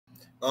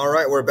All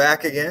right, we're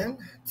back again.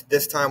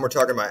 This time we're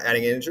talking about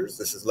adding integers.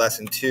 This is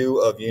lesson 2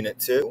 of unit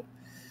 2.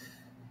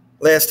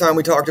 Last time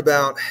we talked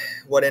about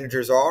what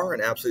integers are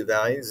and absolute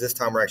values. This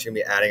time we're actually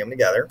going to be adding them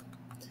together.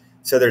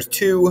 So there's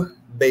two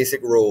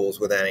basic rules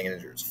with adding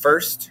integers.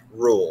 First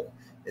rule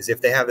is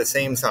if they have the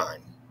same sign,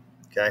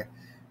 okay?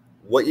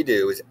 What you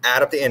do is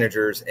add up the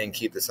integers and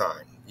keep the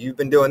sign. You've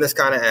been doing this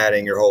kind of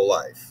adding your whole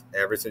life,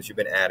 ever since you've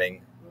been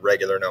adding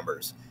regular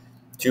numbers.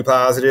 Two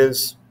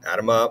positives, add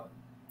them up,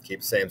 keep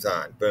the same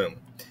sign, boom.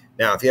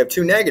 Now, if you have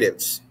two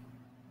negatives,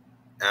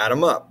 add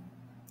them up,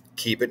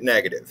 keep it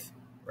negative,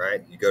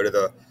 right? You go to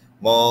the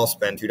mall,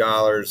 spend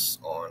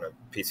 $2 on a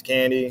piece of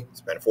candy,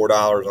 spend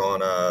 $4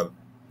 on a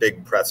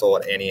big pretzel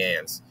at Annie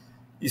Ann's.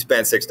 You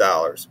spend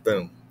 $6,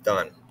 boom,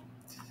 done.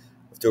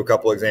 Let's do a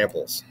couple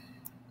examples.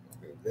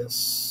 Move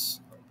this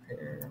up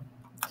here.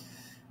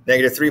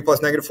 -3 plus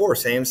 -4,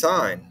 same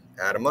sign,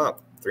 add them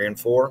up. 3 and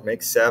 4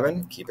 make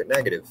 7, keep it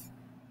negative.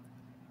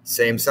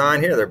 Same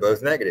sign here, they're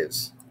both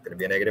negatives. Going to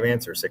be a negative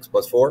answer. 6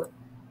 plus 4,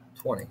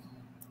 20.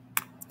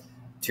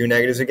 Two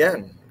negatives again.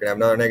 You're going to have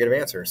another negative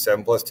answer.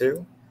 7 plus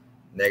 2,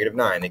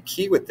 -9. The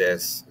key with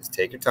this is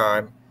take your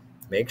time.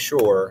 Make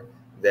sure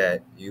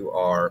that you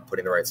are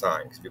putting the right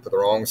sign. Because if you put the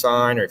wrong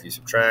sign or if you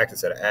subtract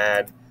instead of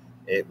add,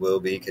 it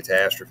will be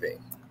catastrophe.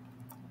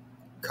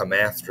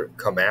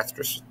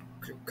 Catastrophe.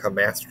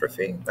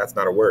 That's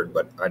not a word,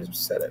 but I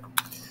just said it.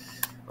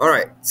 All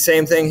right.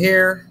 Same thing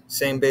here.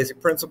 Same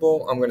basic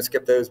principle. I'm going to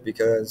skip those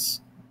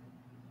because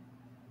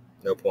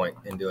no point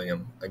in doing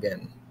them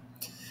again.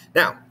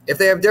 Now, if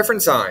they have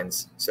different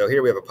signs, so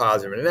here we have a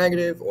positive and a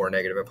negative, or a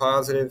negative and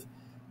positive,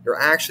 you're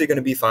actually going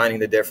to be finding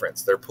the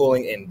difference. They're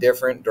pulling in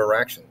different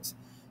directions.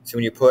 So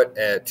when you put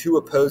two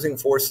opposing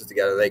forces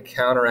together, they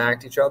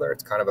counteract each other.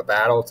 It's kind of a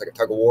battle. It's like a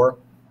tug of war.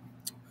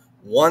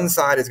 One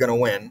side is going to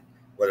win,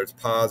 whether it's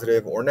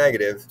positive or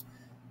negative.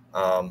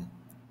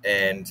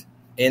 And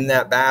in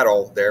that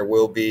battle, there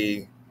will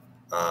be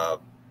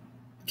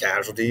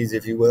casualties,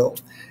 if you will.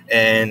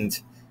 And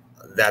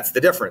that's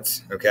the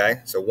difference,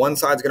 okay? So one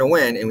side's going to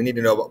win, and we need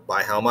to know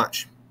by how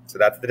much. So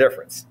that's the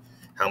difference,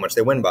 how much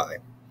they win by.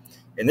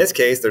 In this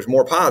case, there's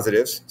more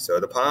positives, so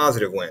the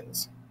positive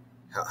wins.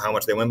 How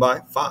much they win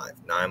by? 5.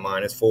 9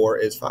 minus 4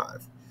 is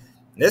 5.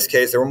 In this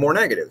case, there were more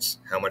negatives.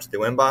 How much did they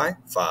win by?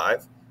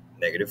 5,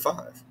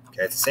 -5.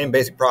 Okay, it's the same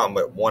basic problem,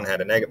 but one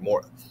had a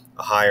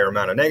higher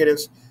amount of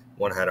negatives,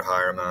 one had a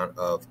higher amount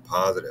of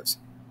positives.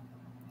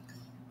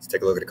 Let's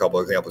take a look at a couple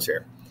of examples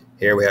here.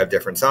 Here we have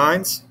different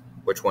signs.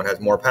 Which one has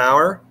more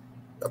power?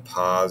 The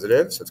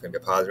positive, so it's going to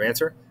be a positive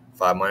answer.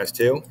 5 minus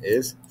 2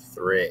 is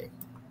 3.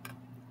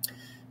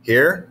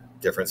 Here,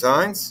 different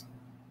signs.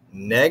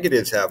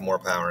 Negatives have more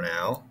power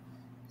now.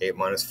 8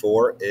 minus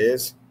 4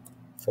 is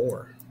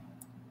 4.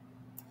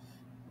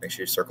 Make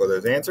sure you circle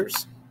those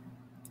answers.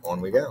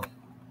 On we go.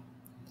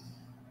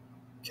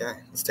 Okay,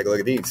 let's take a look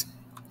at these.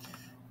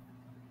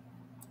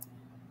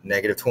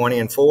 -20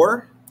 and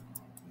 4.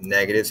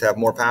 Negatives have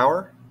more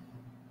power.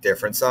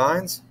 Different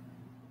signs.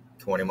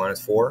 20 minus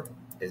 4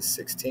 is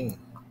 16.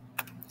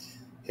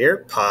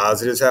 Here,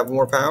 positives have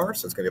more power,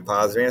 so it's going to be a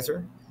positive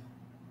answer.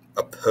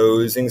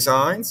 Opposing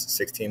signs,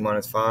 16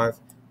 minus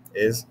 5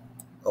 is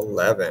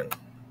 11.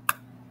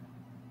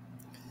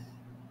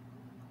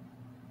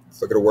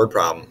 Let's look at a word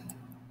problem.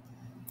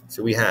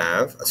 So we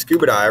have a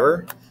scuba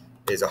diver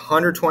is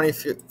 120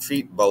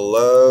 feet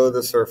below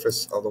the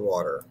surface of the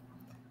water.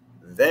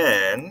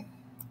 Then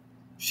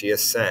she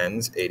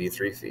ascends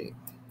 83 feet.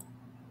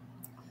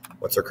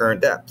 What's her current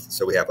depth?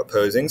 So we have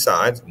opposing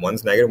sides.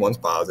 One's negative, one's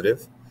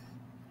positive.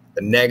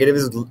 The negative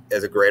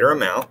is a greater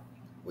amount.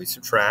 We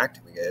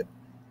subtract, we get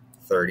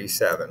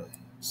 37.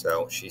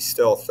 So she's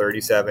still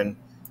 37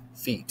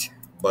 feet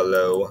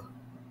below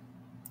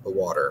the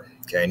water.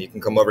 Okay, and you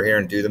can come over here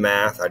and do the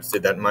math. I just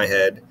did that in my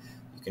head.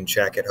 You can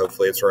check it.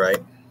 Hopefully it's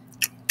right.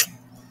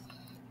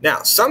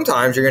 Now,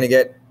 sometimes you're going to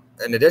get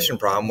an addition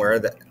problem where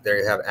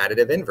they have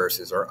additive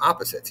inverses or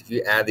opposites. If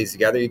you add these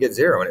together, you get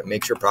 0, and it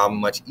makes your problem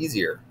much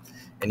easier.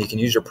 And you can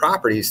use your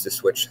properties to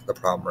switch the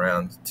problem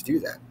around to do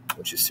that,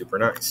 which is super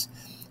nice.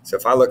 So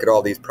if I look at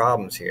all these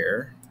problems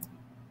here,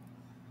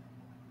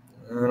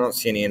 I don't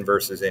see any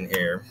inverses in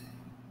here.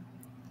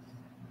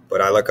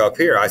 But I look up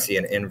here, I see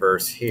an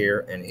inverse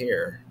here and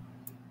here.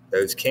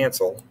 Those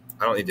cancel.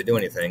 I don't need to do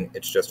anything.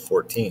 It's just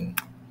 14.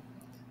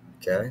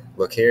 Okay,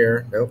 look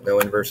here. Nope, no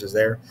inverses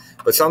there.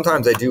 But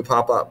sometimes they do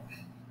pop up.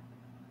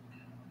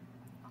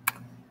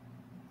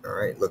 All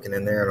right, looking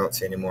in there, I don't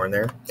see any more in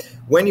there.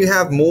 When you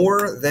have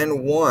more than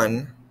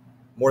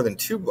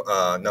two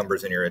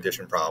numbers in your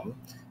addition problem,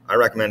 I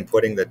recommend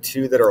putting the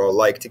two that are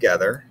alike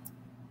together.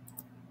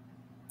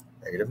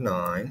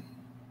 -9,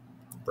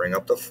 bring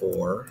up the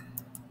 4.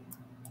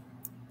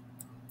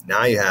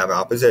 Now you have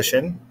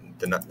opposition.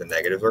 The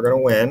negatives are going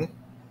to win.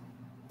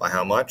 By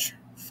how much?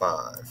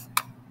 5.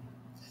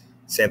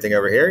 Same thing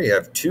over here. You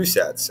have two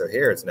sets. So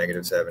here it's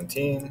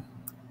 -17.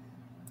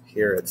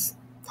 Here it's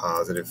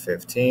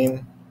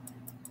 +15.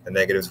 The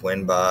negatives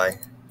win by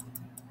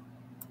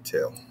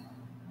 2.